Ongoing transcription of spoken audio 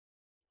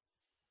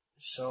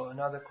So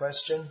another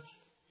question.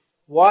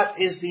 What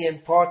is the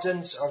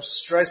importance of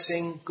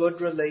stressing good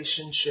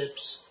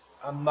relationships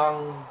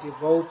among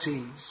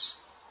devotees?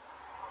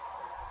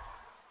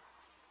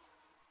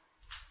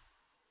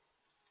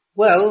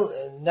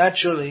 Well,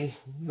 naturally,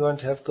 you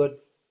want to have good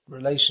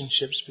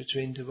relationships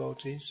between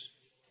devotees.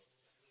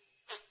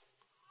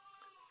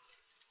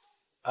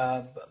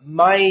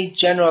 My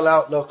general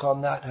outlook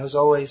on that has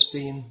always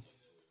been,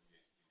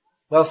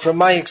 well, from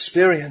my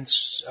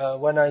experience,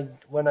 when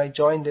I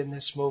joined in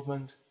this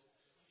movement,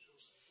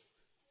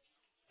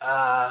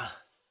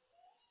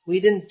 we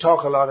didn't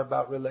talk a lot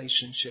about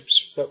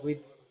relationships, but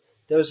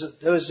there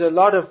was a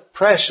lot of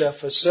pressure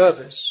for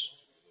service.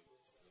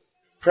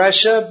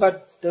 Pressure,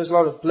 but there was a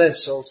lot of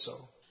bliss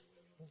also.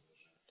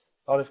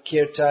 A lot of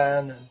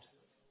kirtan, and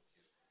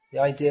the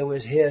idea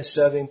was here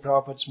serving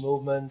Prabhupada's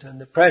movement,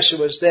 and the pressure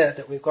was there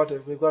that we've got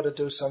to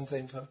do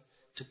something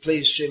to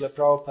please Srila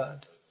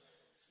Prabhupada.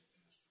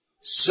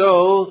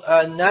 So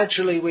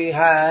naturally we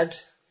had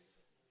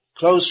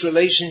close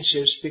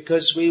relationships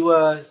because we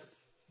were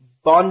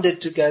bonded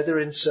together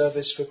in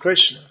service for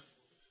Krishna.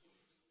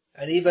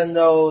 And even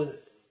though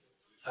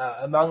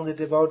among the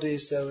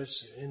devotees there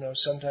was,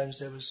 sometimes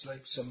there was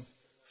like some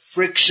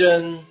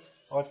friction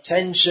or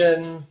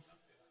tension,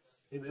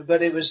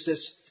 but it was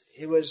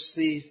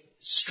the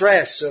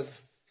stress of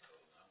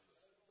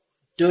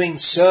doing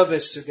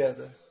service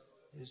together.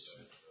 It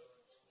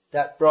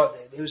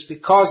was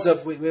because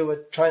of we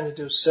were trying to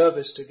do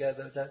service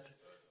together that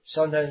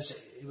sometimes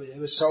it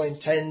was so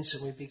intense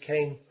and we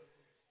became,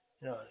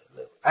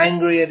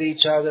 angry at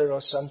each other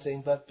or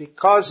something. But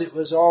because it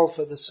was all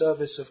for the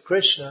service of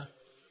Krishna,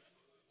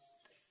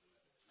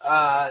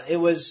 it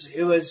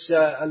was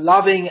a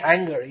loving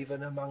anger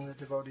even among the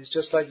devotees.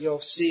 Just like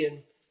you'll see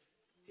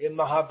in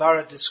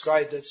Mahabharata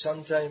described that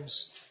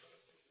sometimes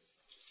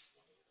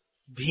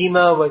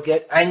Bhima would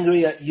get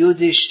angry at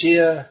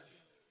Yudhishthira,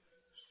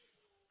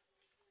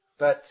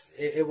 but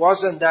it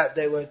wasn't that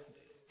they were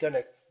going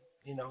to,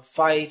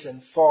 fight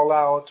and fall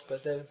out,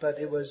 but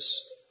it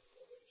was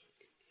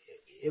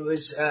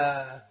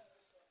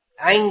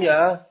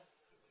anger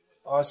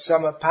or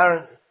some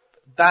apparent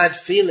bad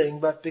feeling,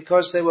 but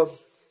because there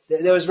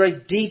was very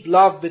deep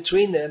love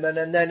between them,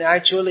 and then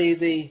actually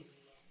the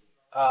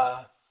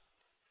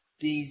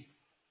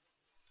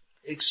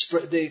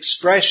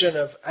expression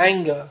of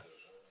anger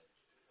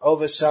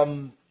over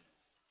some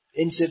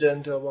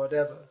incident or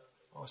whatever,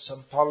 or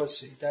some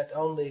policy, that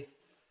only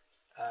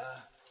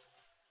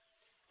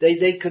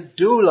they could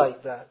do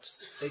like that.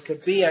 They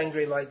could be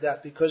angry like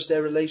that because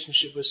their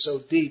relationship was so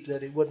deep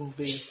that it wouldn't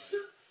be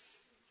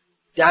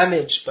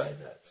damaged by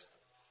that.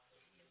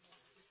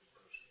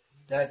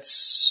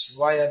 That's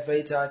why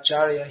Advaita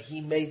Acharya,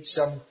 he made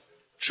some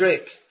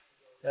trick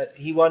that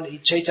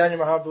Chaitanya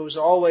Mahaprabhu was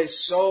always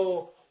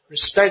so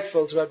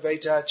respectful to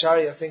Advaita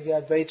Acharya, thinking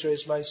Advaita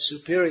is my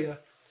superior,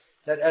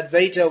 that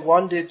Advaita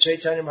wanted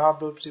Chaitanya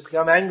Mahaprabhu to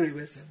become angry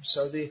with him.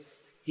 So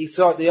he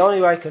thought the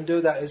only way I can do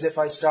that is if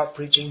I start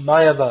preaching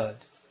Mayavad.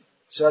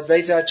 So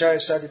Advaita Acharya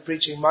started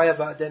preaching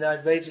Mayavad. Then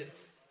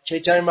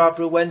Chaitanya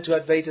Mahaprabhu went to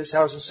Advaita's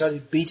house and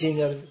started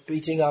beating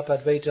up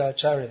Advaita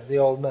Acharya, the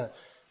old man.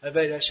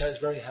 Advaita Acharya is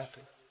very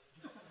happy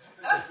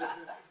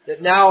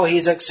that now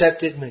he's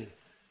accepted me.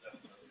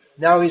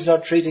 Now he's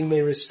not treating me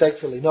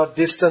respectfully, not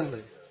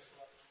distantly.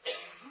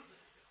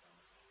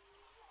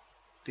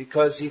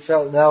 Because he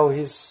felt now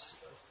he's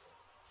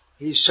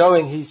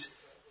showing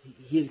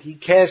he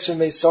cares for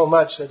me so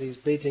much that he's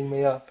beating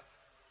me up.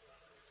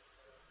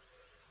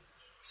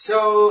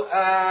 So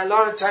a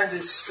lot of times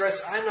it's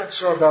stress. I'm not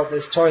sure about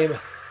this,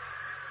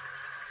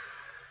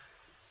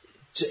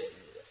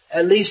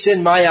 at least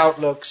in my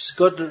outlooks,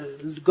 good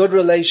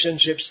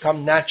relationships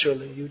come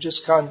naturally. You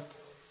just can't.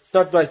 It's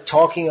not by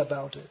talking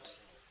about it.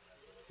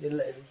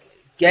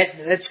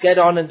 Let's get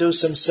on and do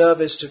some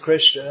service to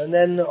Krishna, and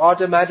then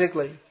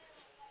automatically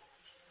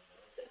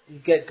you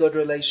get good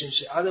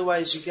relationship.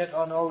 Otherwise, you get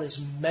on all this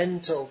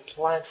mental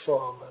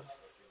platform of,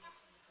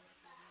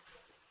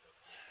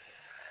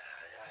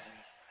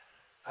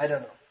 I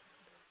don't know.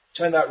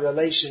 Talking about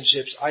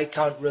relationships, I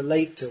can't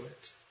relate to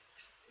it.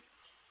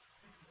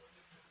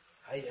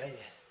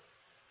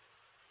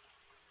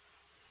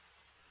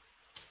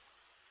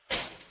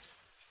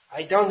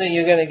 I don't think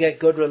you're going to get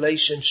good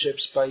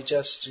relationships by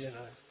just,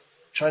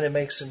 trying to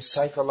make some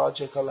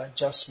psychological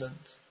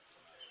adjustment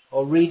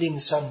or reading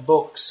some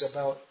books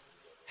about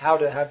how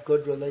to have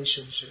good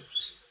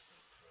relationships.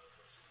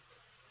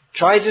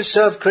 Try to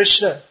serve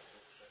Krishna.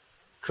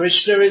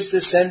 Krishna is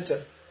the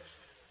center.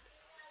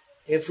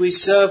 If we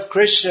serve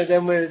Krishna,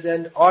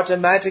 then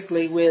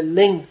automatically we're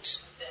linked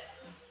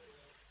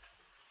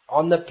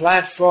on the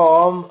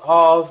platform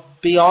of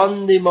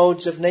beyond the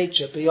modes of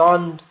nature,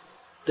 beyond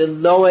the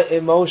lower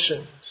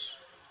emotions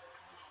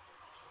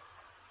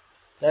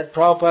that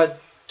Prabhupada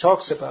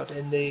talks about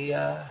in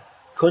the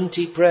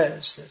Kunti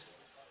prayers.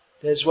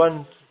 There's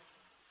one.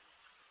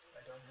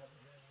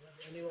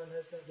 Anyone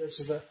has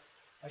that?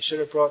 I should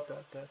have brought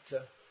that.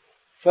 That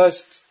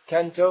first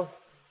canto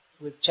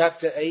with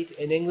chapter 8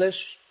 in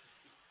English.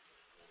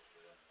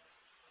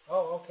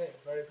 Oh, okay,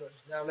 very good.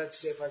 Now let's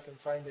see if I can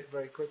find it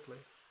very quickly.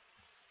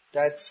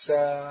 That's,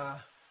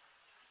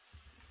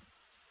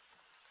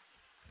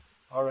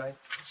 alright.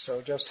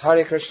 So just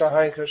Hare Krishna,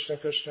 Krishna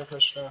Krishna,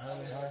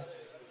 Hare Hare.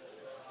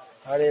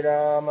 Hare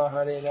Rama,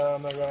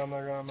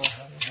 Rama Rama,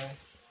 Hare Hare.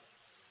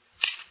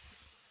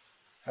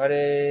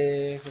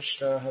 Hare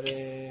Krishna,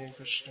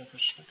 Krishna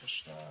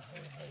Krishna,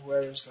 Hare Hare.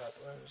 Where is that?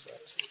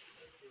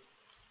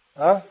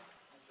 Huh?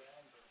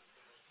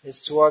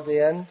 It's toward the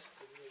end.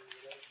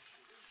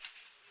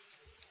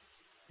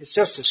 It's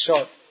just a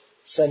short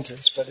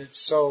sentence, but it's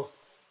so...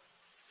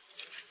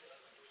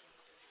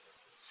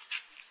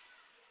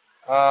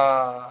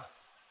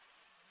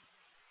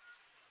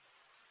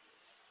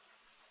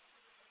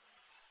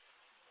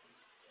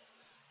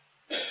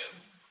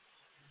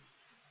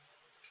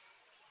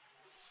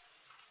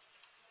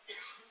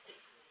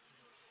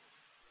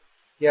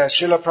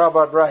 Srila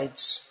Prabhupada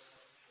writes,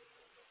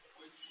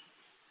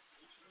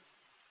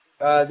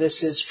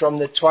 this is from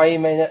the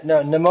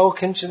Namo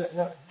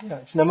Kinchana,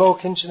 it's Namo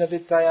Kinchana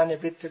Vittayani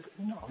Vritta,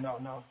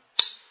 no,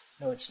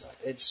 it's not.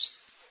 It's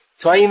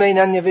Twaime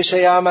Nanya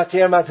Vishayama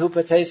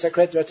Tirmadhupate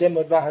Sakret Ratim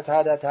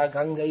Udvahatadata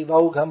Ganga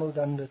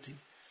Ivaugamudandati.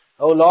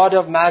 O Lord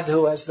of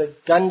Madhu, as the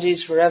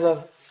Ganges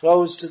forever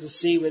flows to the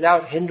sea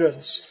without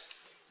hindrance,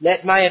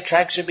 let my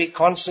attraction be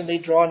constantly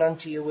drawn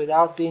unto you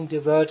without being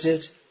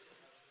diverted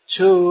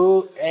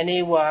to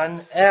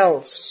anyone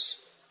else.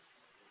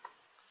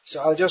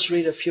 So I'll just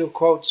read a few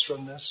quotes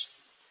from this.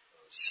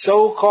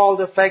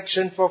 So-called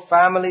affection for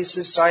family,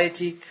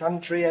 society,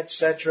 country,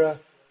 etc.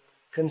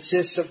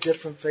 consists of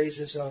different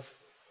phases of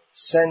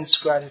sense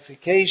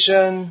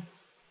gratification,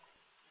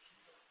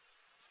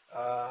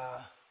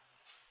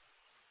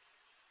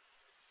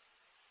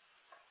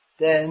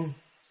 then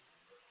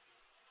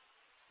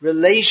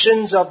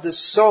relations of the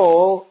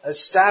soul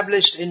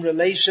established in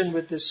relation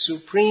with the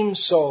Supreme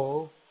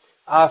Soul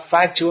are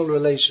factual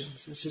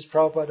relations. This is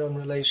Prabhupada on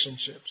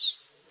relationships.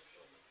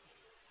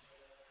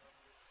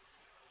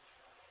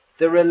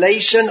 The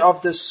relation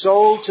of the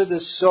soul to the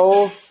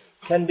soul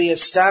can be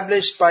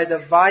established by the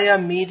via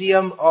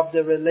medium of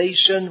the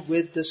relation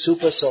with the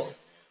super soul,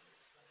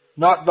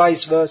 not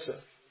vice versa.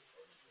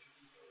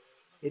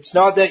 It's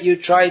not that you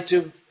try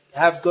to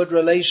have good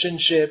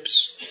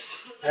relationships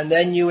and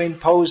then you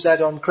impose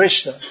that on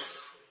Krishna.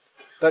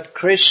 But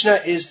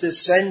Krishna is the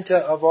center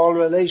of all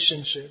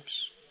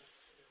relationships.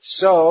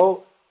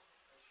 So,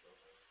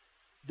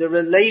 the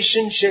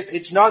relationship,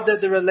 it's not that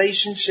the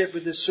relationship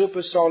with the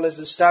super soul is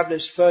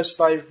established first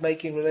by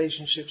making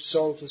relationships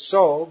soul to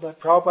soul, but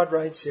Prabhupada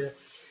writes here,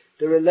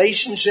 the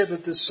relationship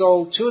of the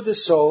soul to the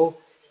soul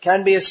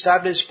can be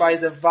established by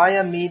the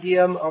via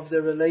medium of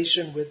the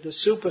relation with the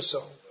super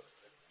soul.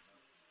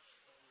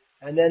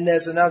 And then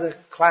there's another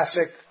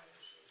classic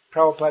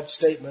Prabhupada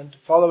statement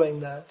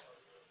following that.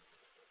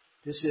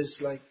 This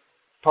is like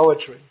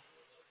poetry.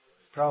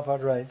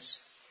 Prabhupada writes,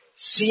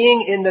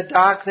 seeing in the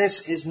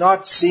darkness is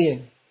not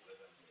seeing,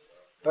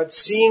 but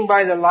seeing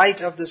by the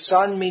light of the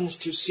sun means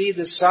to see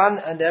the sun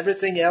and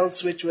everything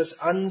else which was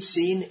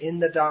unseen in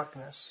the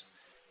darkness.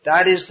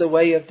 That is the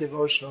way of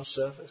devotional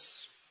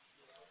service.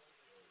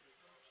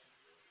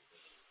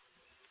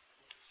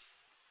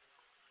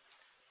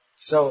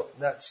 So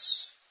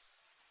that's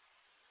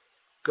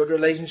good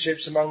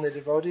relationships among the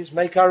devotees.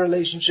 Make our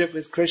relationship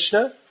with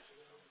Krishna,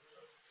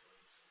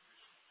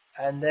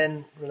 and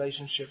then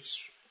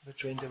relationships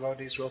between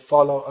devotees will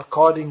follow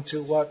according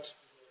to what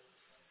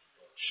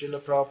Srila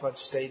Prabhupada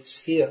states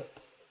here.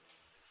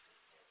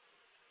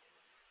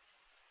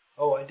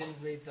 Oh, I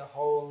didn't read the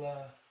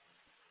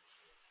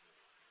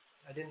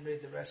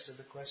rest of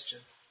the question.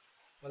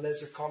 Well,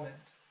 there's a comment.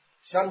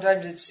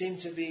 Sometimes it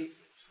seemed to be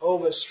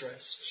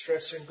overstressed,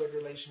 stressing good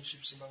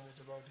relationships among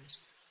the devotees.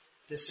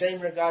 The same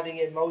regarding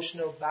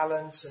emotional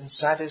balance and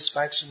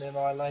satisfaction in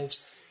our lives.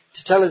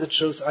 To tell you the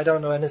truth, I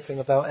don't know anything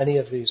about any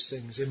of these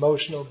things.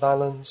 Emotional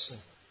balance.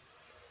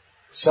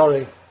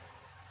 Sorry.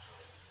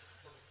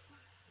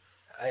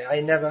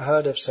 I never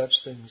heard of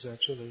such things,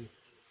 actually.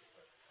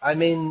 I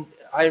mean,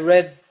 I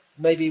read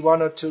maybe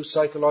one or two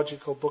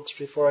psychological books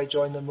before I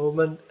joined the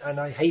movement, and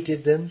I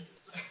hated them.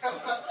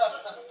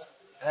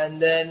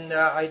 And then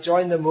I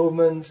joined the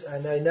movement,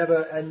 and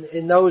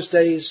in those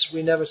days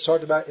we never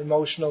talked about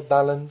emotional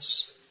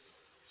balance.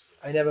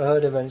 I never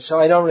heard of any, so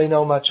I don't really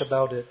know much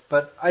about it.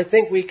 But I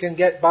think we can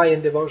get by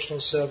in devotional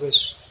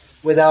service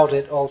without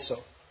it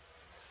also.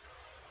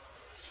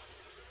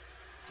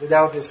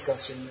 Without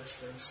discussing these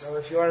things. So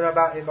if you're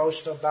about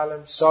emotional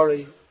balance,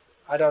 sorry,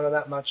 I don't know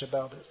that much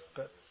about it.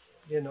 But,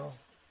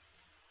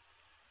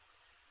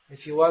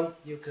 if you want,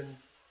 you can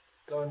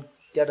go and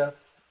get a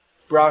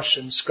brush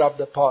and scrub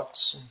the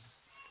pots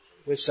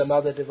with some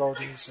other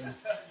devotees. And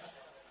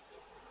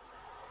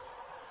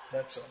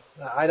that's all.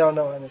 I don't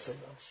know anything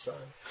else, sorry.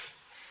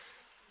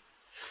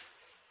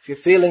 If you're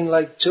feeling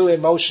like too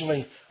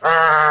emotionally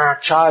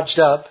charged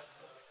up,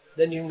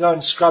 then you can go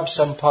and scrub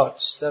some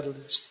pots.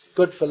 It's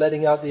good for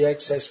letting out the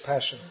excess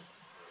passion.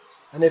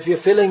 And if you're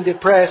feeling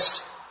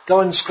depressed, go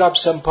and scrub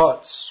some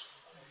pots.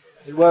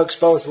 It works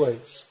both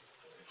ways.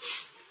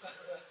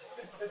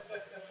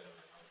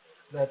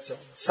 That's all.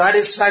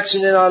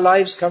 Satisfaction in our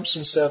lives comes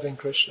from serving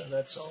Krishna,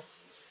 that's all.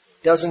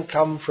 It doesn't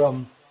come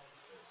from,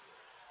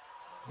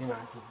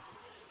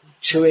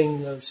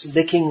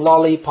 licking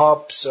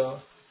lollipops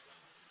or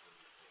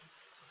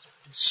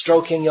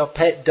stroking your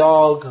pet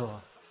dog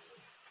or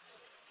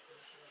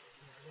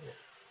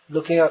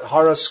looking at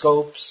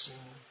horoscopes.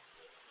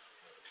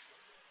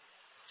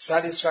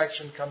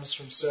 Satisfaction comes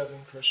from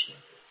serving Krishna.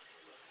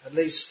 At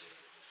least,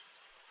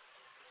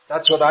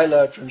 that's what I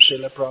learned from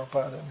Srila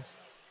Prabhupada.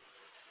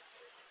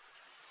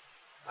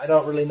 I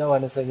don't really know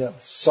anything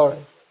else. Sorry.